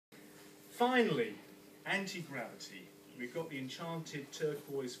finally, anti-gravity. We've got the enchanted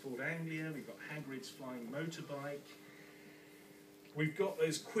turquoise Ford Anglia, we've got Hagrid's flying motorbike, we've got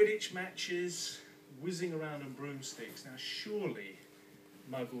those Quidditch matches, whizzing around on broomsticks. Now surely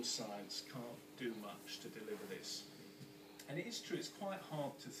Muggle science can't do much to deliver this. And it is true, it's quite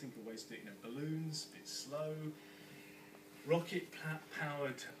hard to think of ways to do it. You know, balloons, a bit slow,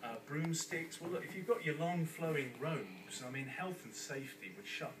 rocket-powered broomsticks. Well, look, if you've got your long flowing robes, I mean, health and safety would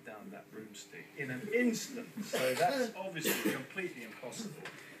shut down that broomstick in an instant. So that's obviously completely impossible.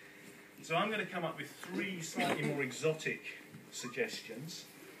 So I'm going to come up with 3 slightly more exotic suggestions.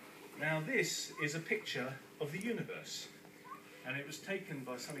 Now, this is a picture of the universe. And it was taken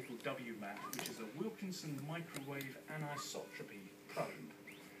by something called WMAP, which is a Wilkinson microwave anisotropy probe.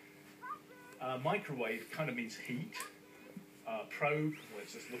 Microwave kind of means heat. Probe, well,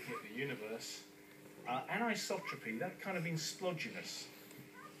 it's just looking at the universe. Anisotropy, that kind of means splodginess.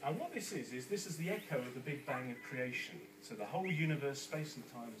 And what this is the echo of the Big Bang of creation. So the whole universe, space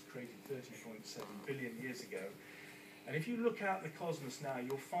and time, was created 30.7 billion years ago. And if you look out the cosmos now,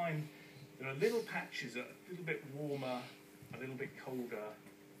 you'll find there are little patches that are a little bit warmer, a little bit colder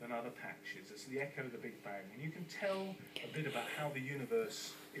than other patches. It's the echo of the Big Bang. And you can tell a bit about how the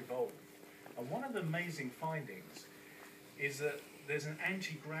universe evolved. And one of the amazing findings is that there's an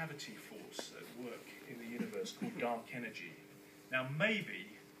anti-gravity force at work in the universe called dark energy. Now maybe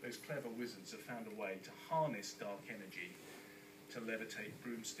those clever wizards have found a way to harness dark energy to levitate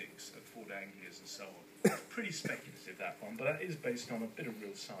broomsticks at Ford Anglias and so on. Pretty speculative, that one, but that is based on a bit of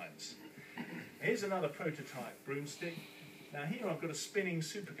real science. Here's another prototype broomstick. Now here I've got a spinning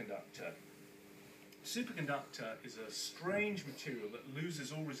superconductor. Superconductor is a strange material that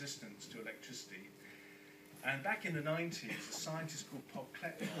loses all resistance to electricity. And back in the 90s, a scientist called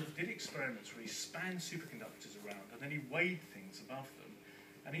Pokletnov did experiments where he span superconductors around and then he weighed things above them.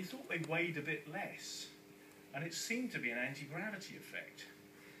 And he thought they weighed a bit less. And it seemed to be an anti-gravity effect.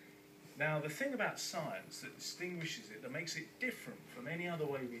 Now, the thing about science that distinguishes it, that makes it different from any other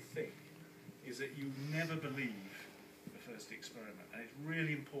way we think, is that you never believe the first experiment. And it's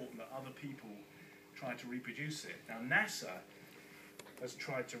really important that other people try to reproduce it. Now, NASA has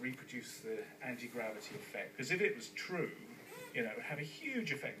tried to reproduce the anti-gravity effect, because if it was true, you know, it would have a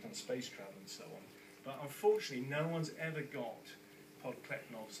huge effect on space travel and so on. But unfortunately, no one's ever got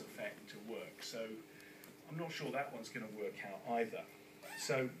Pokletnov's effect to work. So I'm not sure that one's going to work out either.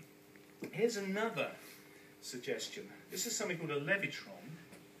 So here's another suggestion. This is something called a levitron,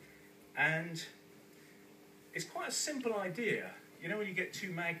 and it's quite a simple idea. You know when you get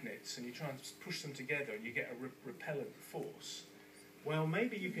 2 magnets and you try and push them together and you get a repellent force? Well,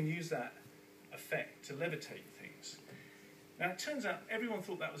 maybe you can use that effect to levitate things. Now, it turns out everyone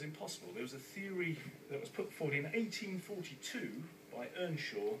thought that was impossible. There was a theory that was put forward in 1842 by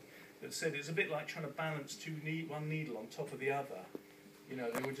Earnshaw that said it's a bit like trying to balance one needle on top of the other. You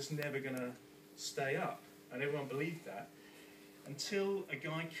know, they were just never going to stay up. And everyone believed that until a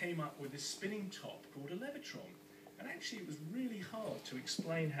guy came up with this spinning top called a levitron. And actually, it was really hard to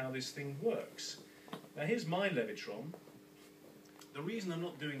explain how this thing works. Now, here's my levitron. The reason I'm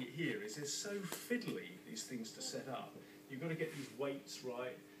not doing it here is they're so fiddly, these things to set up. You've got to get these weights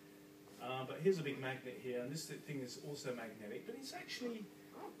right. But here's a big magnet here, and this thing is also magnetic, but it's actually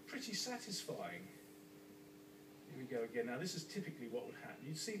pretty satisfying. Here we go again. Now, this is typically what would happen.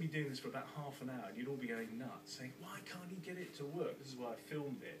 You'd see me doing this for about half an hour, and you'd all be going nuts, saying, why can't he get it to work? This is why I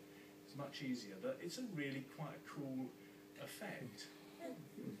filmed it. It's much easier, but it's a really quite a cool effect.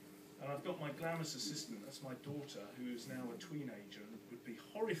 And I've got my glamorous assistant, that's my daughter, who is now a teenager and would be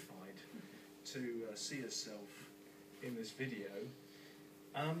horrified to see herself in this video.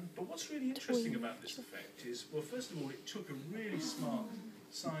 But what's really interesting about this effect is, well, first of all, it took a really smart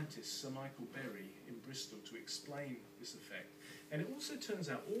scientist, Sir Michael Berry, in Bristol to explain this effect. And it also turns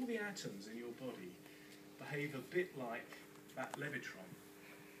out all the atoms in your body behave a bit like that levitron.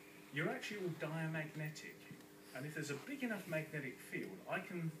 You're actually all diamagnetic. And if there's a big enough magnetic field, I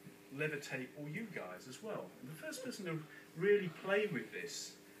can levitate all you guys as well. And the first person to really play with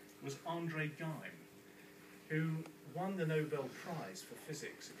this was Andre Geim, who won the Nobel Prize for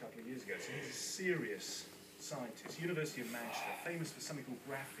Physics a couple of years ago. So he's a serious scientist, University of Manchester, famous for something called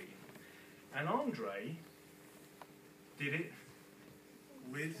graphene. And Andre did it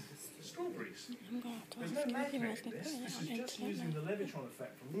with strawberries. There's no magnet in this. This is just using the levitron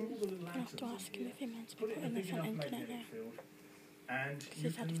effect from all the little atoms in here. Put it in a big enough magnetic field, and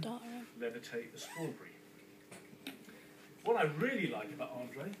you can levitate the strawberry. What I really like about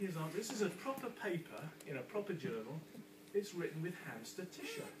Andre, this is a proper paper in a proper journal. It's written with hamster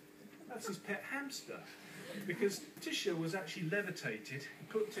tissue. That's his pet hamster. because Tisha was actually levitated. He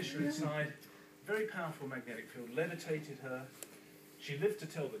put Tisha inside, very powerful magnetic field, levitated her. She lived to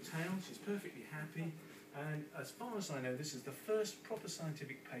tell the tale, she's perfectly happy, and as far as I know, this is the first proper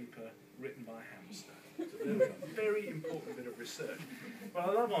scientific paper written by a hamster. So there we are, very important bit of research. But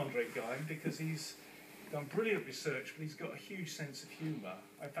I love Andre Geim because he's done brilliant research, but he's got a huge sense of humour.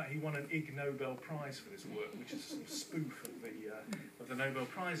 In fact, he won an Ig Nobel Prize for this work, which is a sort of spoof of the Nobel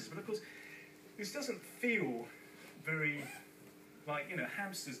Prizes. But of course, this doesn't feel very like, you know,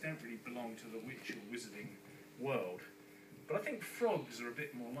 hamsters don't really belong to the witch or wizarding world. But I think frogs are a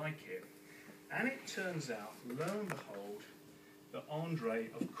bit more like it. And it turns out, lo and behold, that Andre,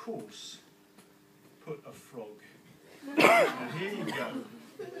 of course, put a frog. And here you go.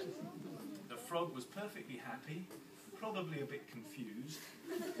 The frog was perfectly happy, probably a bit confused,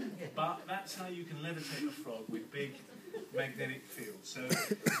 but that's how you can levitate a frog with big magnetic fields. So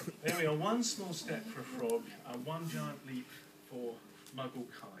there we are, one small step for a frog, and one giant leap for Muggle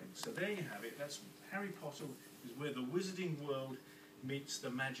kind. So there you have it. That's Harry Potter is where the wizarding world meets the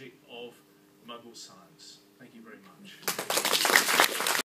magic of Muggle science. Thank you very much.